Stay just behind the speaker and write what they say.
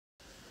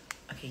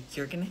Okay,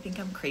 you're gonna think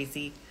I'm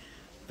crazy,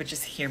 but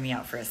just hear me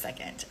out for a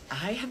second.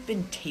 I have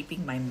been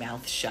taping my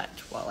mouth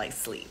shut while I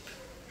sleep.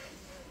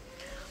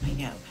 I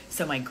know.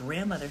 So my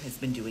grandmother has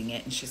been doing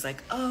it, and she's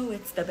like, oh,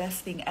 it's the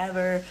best thing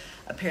ever.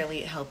 Apparently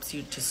it helps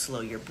you to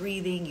slow your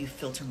breathing. You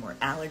filter more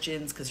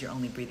allergens because you're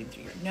only breathing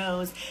through your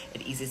nose.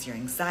 It eases your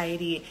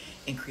anxiety,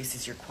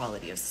 increases your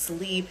quality of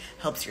sleep,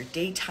 helps your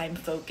daytime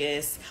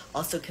focus,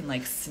 also can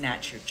like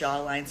snatch your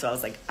jawline. So I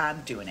was like,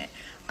 I'm doing it.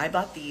 I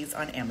bought these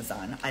on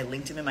Amazon. I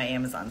linked them in my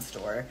Amazon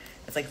store.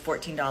 It's like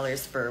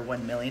 $14 for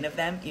 1 million of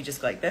them. You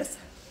just go like this.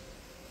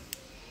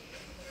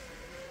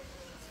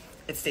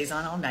 It stays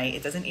on all night.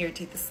 It doesn't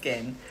irritate the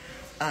skin.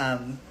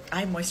 I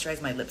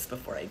moisturize my lips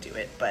before I do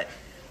it, but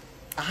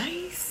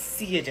I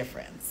see a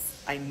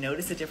difference. I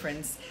notice a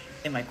difference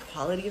in my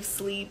quality of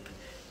sleep,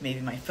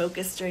 maybe my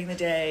focus during the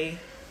day.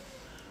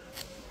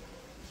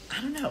 I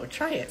don't know.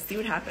 Try it. See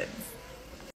what happens.